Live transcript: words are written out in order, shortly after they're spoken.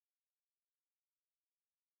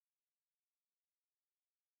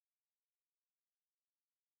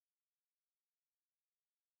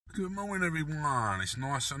Good morning, everyone. It's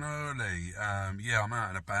nice and early. Yeah, I'm out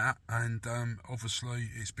and about, and obviously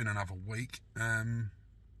it's been another week. And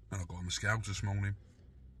I got on the scales this morning.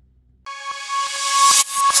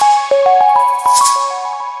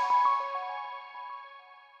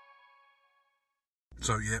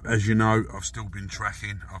 So yeah, as you know, I've still been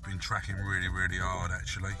tracking. I've been tracking really, really hard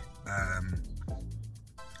actually.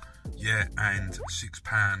 Yeah, and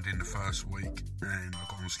 £6 in the first week, and I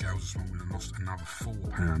got on the scales this morning and lost another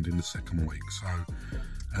 £4 in the second week. So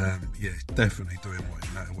yeah, it's definitely doing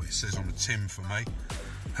what it says on the tin for me.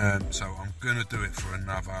 So I'm gonna do it for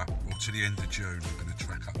another, or to the end of June. I'm gonna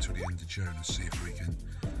track up to the end of June and see if we can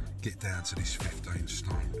get down to this 15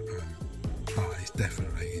 stone. But it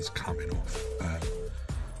definitely is coming off.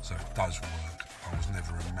 So it does work. I was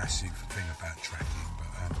never a massive thing about tracking, but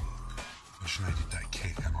I just needed that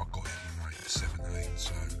kick, and I got it when I hit 17.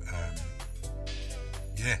 So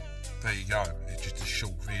yeah, there you go. It's just a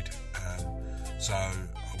short vid. So I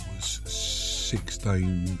was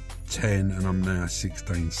 16.10 and I'm now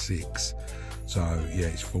 16.6. So yeah,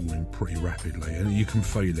 it's falling pretty rapidly, and you can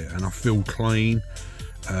feel it. And I feel clean.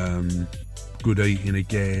 Good eating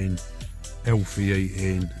again, healthy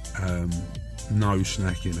eating. No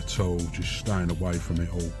snacking at all, just staying away from it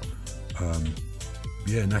all.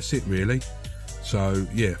 Yeah, and that's it really. So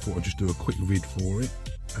yeah, thought I'd just do a quick vid for it.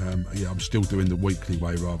 Yeah, I'm still doing the weekly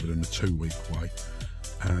way rather than the 2-week way.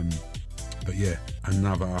 But yeah,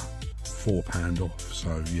 another £4 off.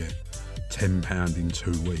 So yeah, £10 in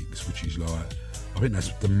 2 weeks, which is like, I think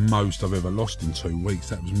that's the most I've ever lost in 2 weeks.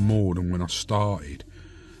 That was more than when I started.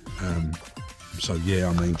 So yeah,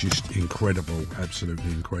 I mean, just incredible,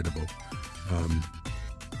 absolutely incredible.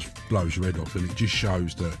 Just blows your head off, and it just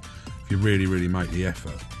shows that if you really, really make the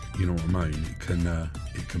effort, you know what I mean, it can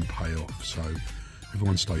pay off. So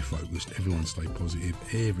everyone stay focused, everyone stay positive,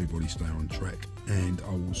 everybody stay on track, and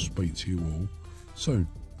I will speak to you all soon.